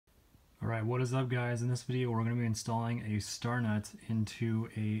Alright, what is up guys? In this video we're going to be installing a star nut into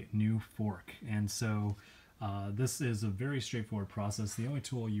a new fork. And so this is a very straightforward process. The only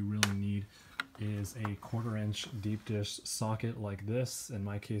tool you really need is a 1/4 inch deep dish socket like this. In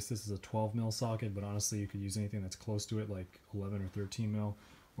my case this is a 12 mil socket, but honestly you could use anything that's close to it like 11 or 13 mil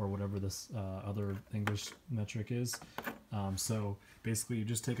or whatever this other English metric is. So basically you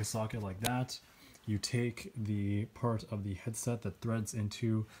just take a socket like that. You take the part of the headset that threads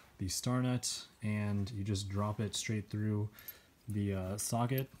into the star nut and you just drop it straight through the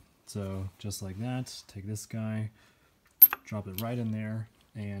socket. So just like that, take this guy, drop it right in there,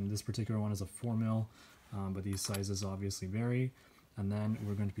 and this particular one is a 4 mil, but these sizes obviously vary. And then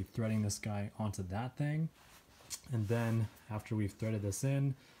we're going to be threading this guy onto that thing. And then after we've threaded this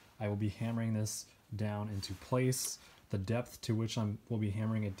in, I will be hammering this down into place. The depth to which we'll be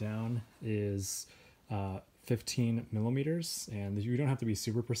hammering it down is 15 millimeters, and you don't have to be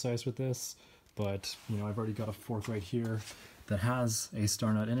super precise with this, but you know, I've already got a fork right here that has a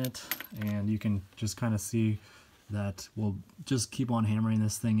star nut in it, and you can just kind of see that we'll just keep on hammering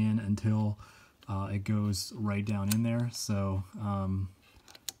this thing in until it goes right down in there. So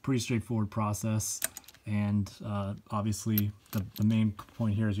pretty straightforward process, and obviously the main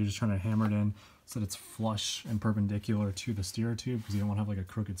point here is you're just trying to hammer it in so that it's flush and perpendicular to the steerer tube, because you don't want to have like a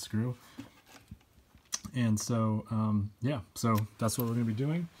crooked screw. And so yeah, so that's what we're going to be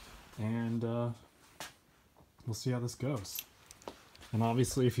doing, and we'll see how this goes. And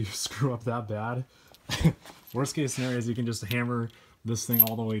obviously if you screw up that bad, worst case scenario is you can just hammer this thing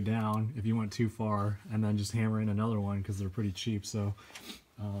all the way down if you went too far, and then just hammer in another one because they're pretty cheap. So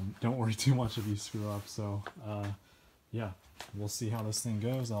don't worry too much if you screw up. So yeah, we'll see how this thing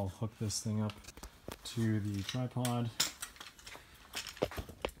goes. I'll hook this thing up to the tripod.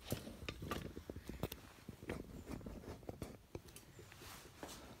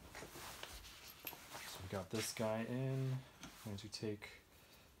 So we got this guy in. I'm going to take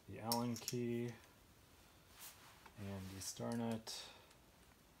the Allen key and the star nut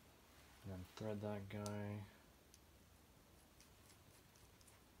and then thread that guy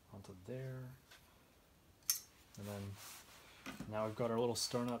onto there. And then now we've got our little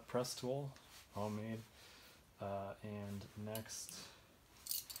star nut press tool, homemade. And next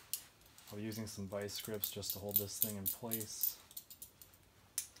I'll be using some vice grips just to hold this thing in place.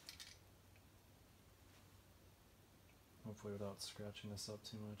 Hopefully without scratching this up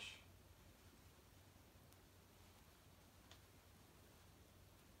too much.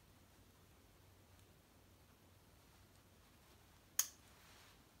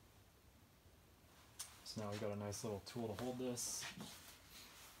 So now we've got a nice little tool to hold this.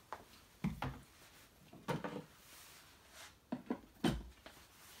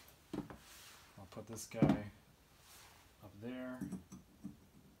 I'll put this guy up there,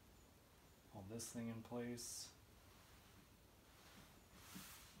 hold this thing in place,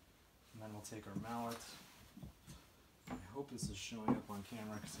 and then we'll take our mallet. I hope this is showing up on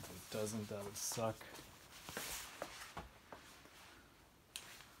camera, because if it doesn't, that would suck.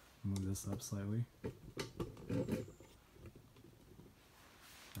 Move this up slightly. There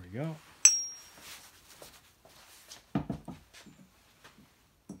we go. Put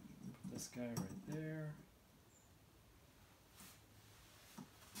this guy right there.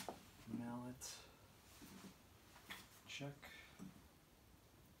 Mallet. Check.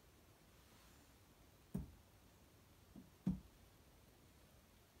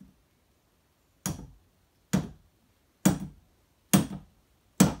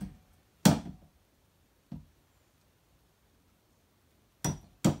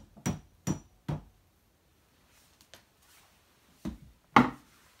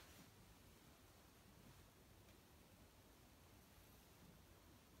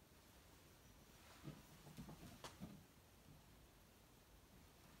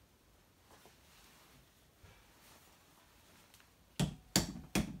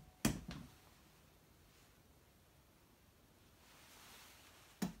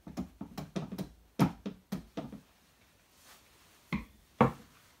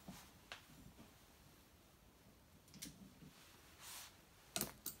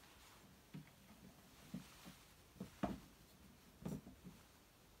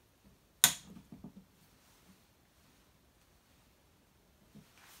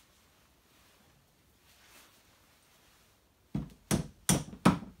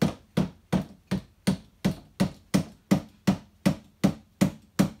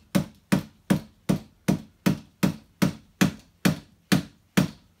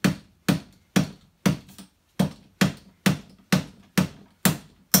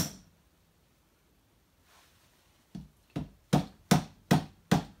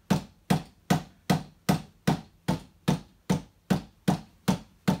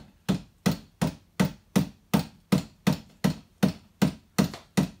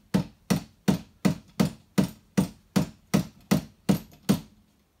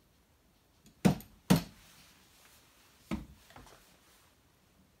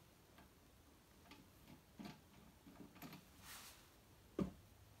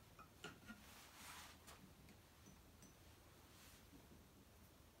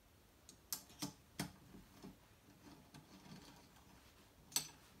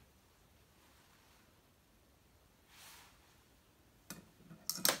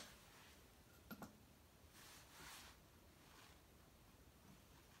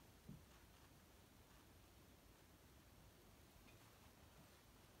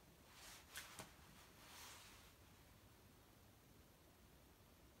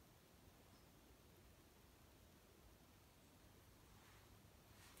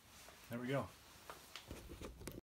 There we go.